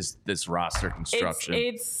this roster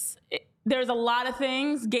construction. There's a lot of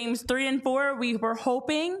things. Games 3 and 4, we were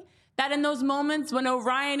hoping that in those moments when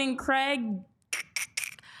Orion and Craig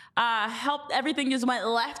helped, everything just went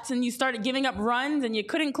left and you started giving up runs and you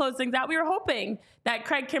couldn't close things out. We were hoping that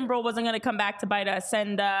Craig Kimbrell wasn't going to come back to bite us,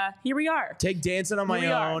 and here we are. Take dancing on my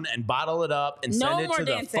own and bottle it up and send it to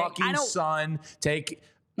the fucking sun.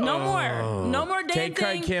 No more dancing. Take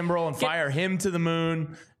Craig Kimbrell and fire him to the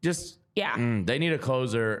moon. They need a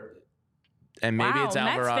closer. And maybe it's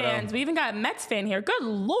Alvarado. Mets fans. We even got a Mets fan here. Good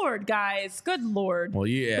Lord, guys. Good Lord. Well,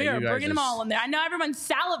 we are bringing them all in there. I know everyone's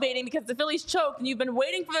salivating because the Phillies choked, and you've been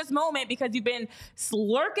waiting for this moment because you've been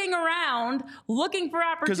lurking around looking for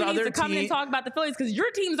opportunities to come in and talk about the Phillies because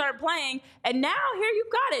your teams aren't playing. And now here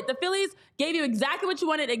you've got it. The Phillies gave you exactly what you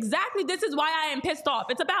wanted. Exactly. This is why I am pissed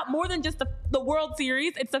off. It's about more than just the World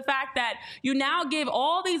Series. It's the fact that you now give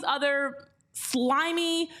all these other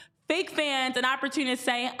slimy fake fans an opportunity to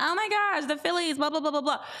say, oh my gosh, the Phillies, blah, blah, blah, blah,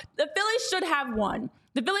 blah. The Phillies should have won.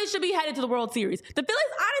 The Phillies should be headed to the World Series. The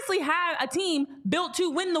Phillies honestly have a team built to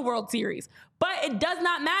win the World Series, but it does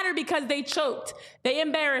not matter because they choked. They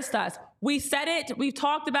embarrassed us. We said it. We've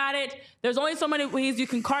talked about it. There's only so many ways you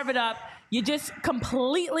can carve it up. You just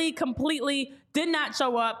completely did not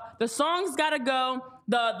show up. The songs got to go.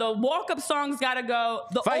 The walk-up songs got to go.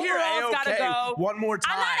 The overalls got to go. One more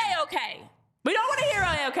time. I'm not A-OK. We don't want to hear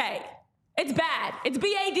A-OK. It's bad. It's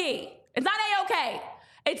B-A-D. It's not A-OK.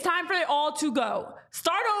 It's time for it all to go.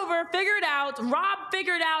 Start over. Figure it out. Rob,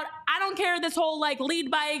 figure it out. I don't care this whole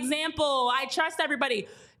lead by example. I trust everybody.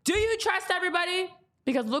 Do you trust everybody?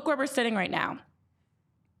 Because look where we're sitting right now.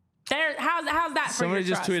 How's that for Somebody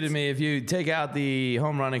your just tweeted me, if you take out the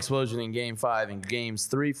home run explosion in Game 5, in Games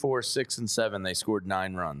 3, 4, 6, and 7, they scored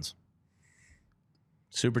 9 runs.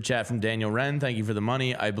 Super chat from Daniel Wren. Thank you for the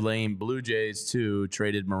money. I blame Blue Jays too.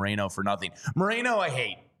 Traded Moreno for nothing. Moreno, I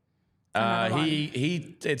hate.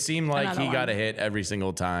 It seemed like he got a hit every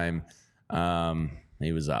single time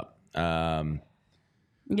he was up.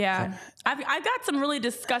 Yeah, I've got some really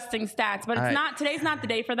disgusting stats, but today's not the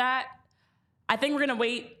day for that. I think we're going to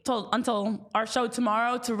wait until our show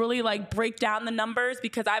tomorrow to really like break down the numbers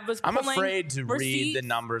because I'm afraid to read the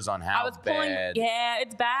numbers on how bad. Yeah,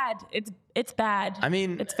 it's bad. It's bad. I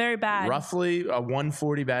mean, it's very bad. Roughly a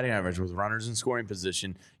 140 batting average with runners in scoring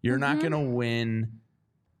position. You're not going to win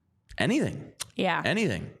anything. Yeah.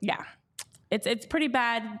 Anything. Yeah. It's pretty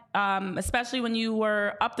bad, especially when you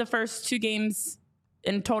were up the first 2 games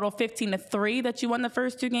in total 15-3 that you won the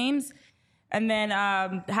first 2 games. And then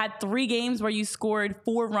had 3 games where you scored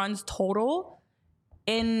 4 runs total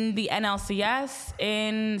in the NLCS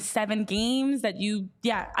in 7 games that we've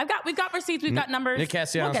got receipts, we've got numbers. Nick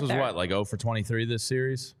Castellanos was what, like 0 for 23 this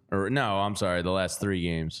series? Or no, I'm sorry, the last 3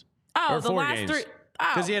 games. Oh, or the 4 last games. 3.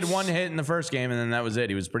 Because he had 1 hit in the first game, and then that was it.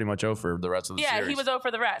 He was pretty much 0 for the rest of the series. Yeah, he was 0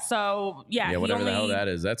 for the rest. So, yeah, whatever the hell that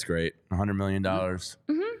is. That's great. $100 million.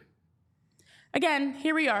 Mm-hmm. Again,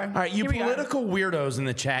 here we are. All right, you political weirdos in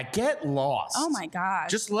the chat, get lost. Oh, my gosh.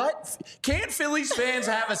 Just can't Phillies fans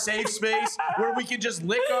have a safe space where we can just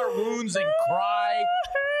lick our wounds and cry?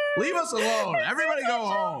 Leave us alone. Everybody go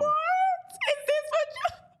home. Is this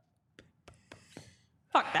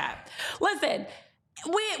what Fuck that. Listen,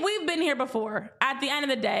 we've been here before. At the end of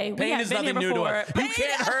the day, we have been here before. New to us. You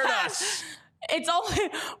can't hurt us. It's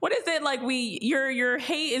only, what is it like? Your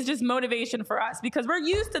hate is just motivation for us because we're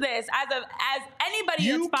used to this as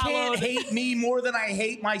anybody that's followed. You can't hate me more than I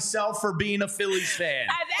hate myself for being a Phillies fan.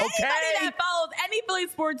 As anybody that follows any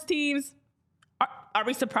Phillies sports teams, are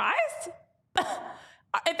we surprised? If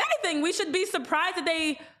anything, we should be surprised that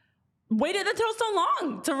they waited until so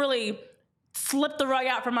long to really slip the rug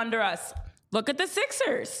out from under us. Look at the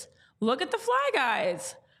Sixers. Look at the Fly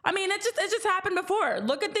Guys. I mean, it just happened before.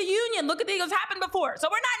 Look at the Union. Look at the Eagles. Happened before. So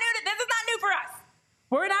we're not new to this. Is not new for us.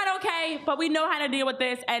 We're not okay, but we know how to deal with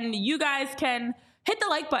this. And you guys can hit the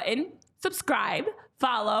like button, subscribe,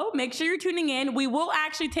 follow. Make sure you're tuning in. We will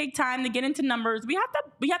actually take time to get into numbers. We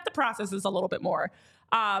have to process this a little bit more,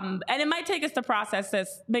 and it might take us to process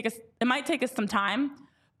this. It might take us some time,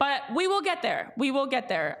 but we will get there. We will get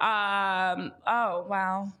there. Oh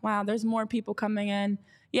wow. There's more people coming in.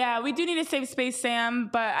 Yeah, we do need a safe space, Sam,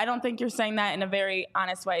 but I don't think you're saying that in a very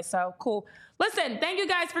honest way. So cool. Listen, thank you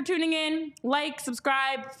guys for tuning in. Like,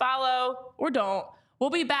 subscribe, follow, or don't. We'll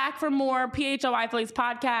be back for more PHLY Phillies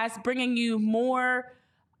podcast, bringing you more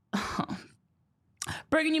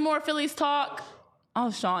Phillies talk. Oh,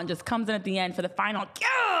 Sean just comes in at the end for the final.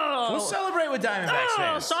 We'll celebrate with Diamondbacks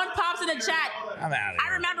fans. Sean pops in the chat. I'm out of here.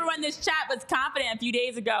 I remember when this chat was confident a few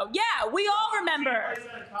days ago. Yeah, we all remember.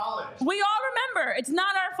 We all remember. It's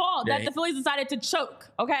not our fault that the Phillies decided to choke,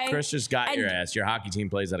 okay? Chris just got your ass. Your hockey team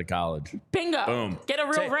plays out of college. Bingo. Boom. Get a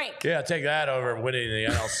real rank. Yeah, take that over winning the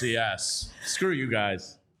NLCS. Screw you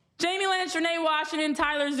guys. Jamie Lynch, Renee Washington,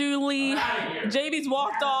 Tyler Zuley. JB's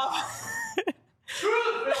walked off. Screw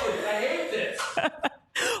the Phillies. I hate this.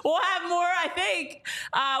 We'll have more, I think.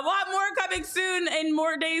 We'll have more coming soon in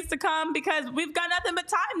more days to come because we've got nothing but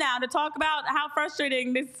time now to talk about how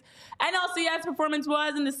frustrating this NLCS performance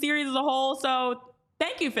was and the series as a whole. So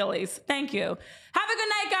thank you, Phillies. Thank you. Have a good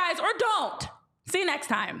night, guys, or don't. See you next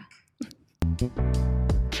time.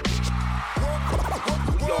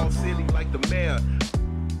 We all silly like the mayor.